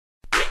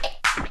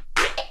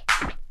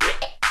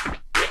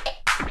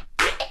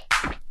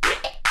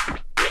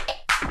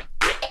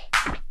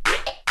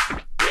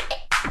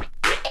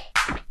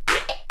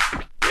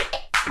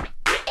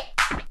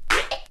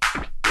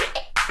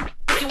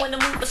If you wanna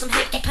move with some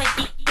Hankee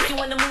Pankee, if you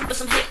wanna move with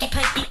some Hankee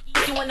Pankee,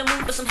 if you wanna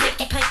move with some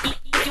Hankee Pankee,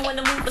 if you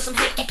wanna move with some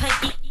Hankee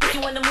Pankee, if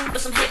you wanna move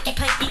with some Hankee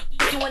Pankee,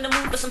 if you wanna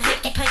move with some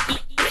Hankee Pankee,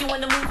 if you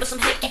wanna move with some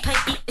Hankee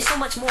Pankee, it's so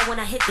much more when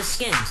I hit the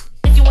skins.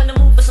 If you wanna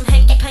move with some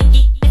Hankee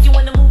Pankee, if you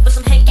wanna move with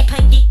some Hankee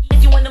Pankee,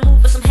 if you wanna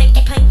move with some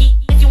Hankee Pankee,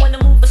 if you wanna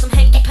move with some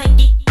Hankee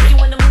Pankee, if you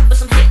wanna move with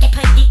some Hankee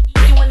Pankee,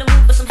 if you wanna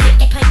move with some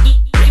Hankee Pankee,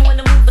 if you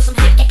wanna move with some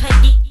Hankee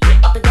Pankee,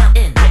 up and down,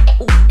 in,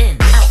 out, ooh, in,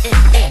 out, in,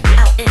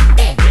 out, in, out,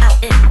 in,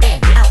 out,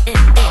 in, out, in, out,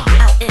 in,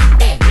 out, in,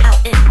 out, in,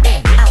 out,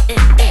 in, out, in,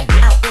 out, in, out,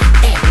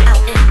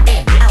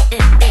 in,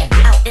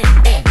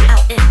 out,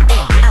 in, out, in, out,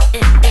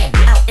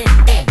 in, out, in,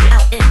 out,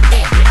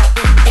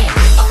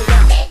 in, up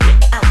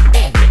and down, out,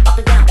 in, up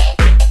and down,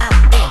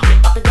 out, in,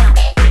 up and down,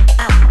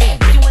 out, in.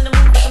 If you wanna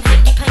move with some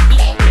Hankee Pankee,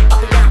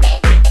 up and down,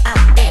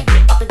 out, in,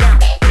 up and down,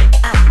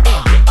 out,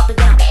 in, up and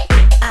down,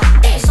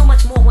 out, in. So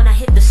much more when I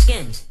hit the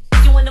skins.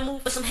 If you wanna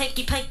move with some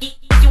Hankee Pankee,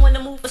 if you wanna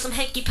move with some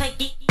Hankee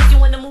Pankee, if you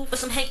wanna move with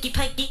some Hankee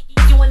Pankee,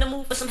 if you wanna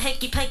move with some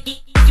Hankee Pankee,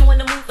 if you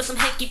wanna move with some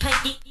Hankee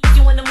Pankee, if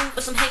you wanna move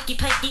with some Hankee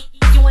Pankee,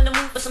 if you wanna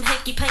move with some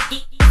Hankee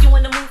Pankee, if you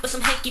wanna move with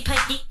some Hankee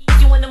Pankee,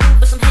 if you wanna move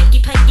with some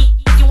Hankee Pankee.